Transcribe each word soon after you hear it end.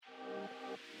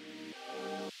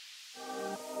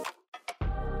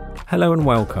Hello and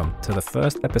welcome to the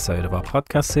first episode of our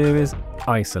podcast series,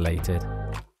 Isolated.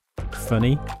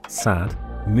 Funny, sad,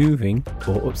 moving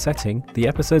or upsetting, the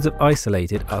episodes of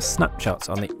Isolated are snapshots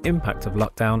on the impact of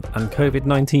lockdown and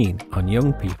COVID-19 on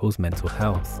young people's mental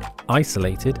health.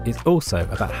 Isolated is also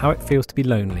about how it feels to be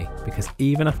lonely, because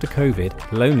even after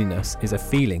COVID, loneliness is a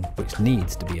feeling which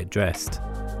needs to be addressed.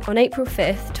 On April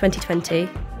 5th, 2020,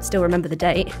 still remember the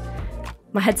date,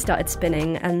 my head started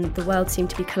spinning and the world seemed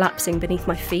to be collapsing beneath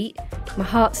my feet. My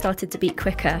heart started to beat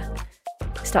quicker.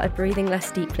 I started breathing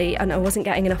less deeply and I wasn't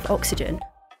getting enough oxygen.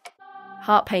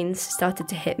 Heart pains started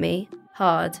to hit me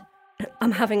hard.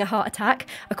 I'm having a heart attack.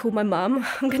 I called my mum.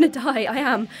 I'm going to die. I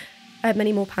am. I had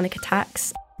many more panic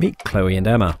attacks. Meet Chloe and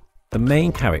Emma, the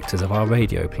main characters of our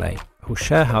radio play, who'll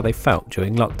share how they felt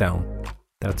during lockdown.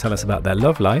 They'll tell us about their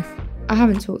love life. I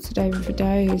haven't talked to David for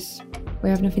days. We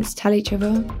have nothing to tell each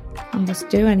other. None of us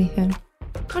do anything.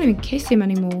 I can't even kiss him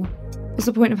anymore. What's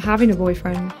the point of having a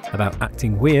boyfriend? About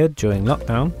acting weird during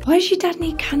lockdown. Why does your dad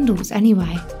need candles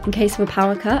anyway? In case of a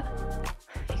power cut,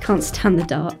 he can't stand the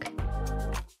dark.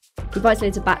 He buys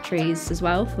loads of batteries as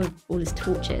well for all his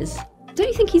torches. Don't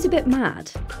you think he's a bit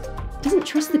mad? He doesn't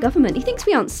trust the government. He thinks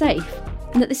we aren't safe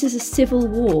and that this is a civil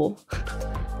war.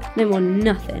 No more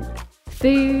nothing.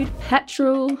 Food,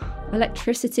 petrol,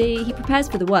 electricity. He prepares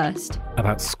for the worst.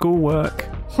 About schoolwork.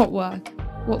 What work?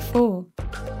 What for?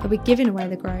 Are we giving away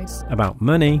the grades? About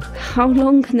money. How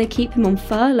long can they keep him on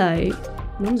furlough?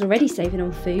 Mum's already saving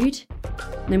on food.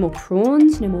 No more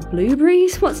prawns, no more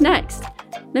blueberries. What's next?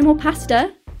 No more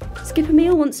pasta. Skip a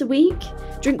meal once a week.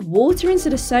 Drink water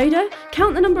instead of soda.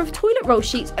 Count the number of toilet roll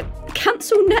sheets.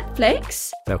 Cancel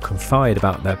Netflix. They'll confide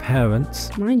about their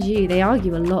parents. Mind you, they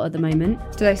argue a lot at the moment.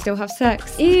 Do they still have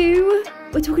sex? Ew,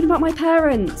 we're talking about my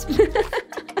parents.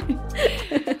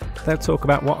 They'll talk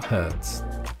about what hurts.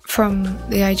 From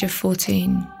the age of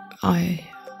 14, I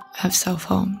have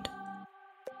self-harmed.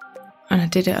 And I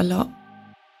did it a lot.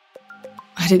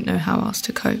 I didn't know how else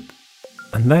to cope.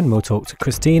 And then we'll talk to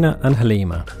Christina and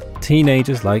Halima,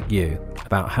 teenagers like you,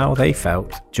 about how they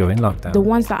felt during lockdown. The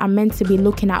ones that are meant to be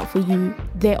looking out for you,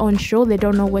 they're unsure, they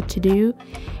don't know what to do.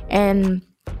 And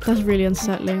that's really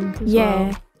unsettling as yeah.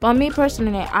 well. But me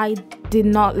personally, I did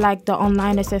not like the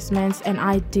online assessments and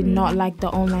I did not like the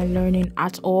online learning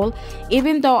at all.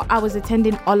 Even though I was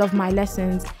attending all of my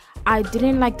lessons, I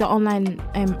didn't like the online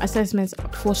assessments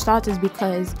for starters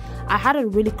because I had a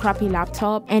really crappy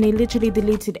laptop and it literally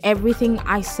deleted everything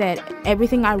I said,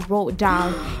 everything I wrote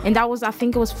down. And that was, I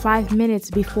think it was 5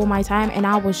 minutes before my time and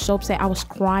I was so upset, I was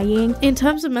crying. In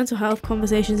terms of mental health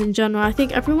conversations in general, I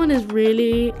think everyone is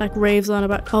really raves on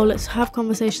about, oh, let's have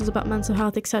conversations about mental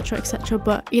health, etc, etc.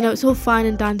 But, you know, it's all fine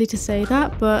and dandy to say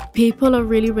that, but people are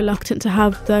really reluctant to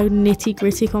have the nitty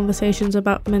gritty conversations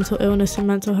about mental illness and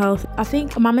mental health. I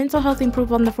think my mental health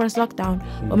improved on the first lockdown,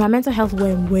 but my mental health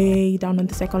went way down on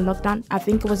the second lockdown. I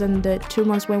think it was in the 2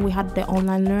 months when we had the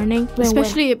online learning.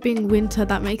 Especially it being winter,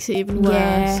 that makes it even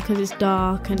worse because it's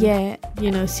dark and,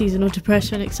 you know, seasonal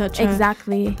depression, etc.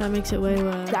 Exactly. That makes it way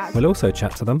worse. We'll also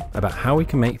chat to them about how we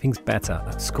can make things better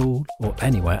at school or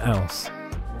anywhere else.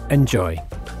 Enjoy.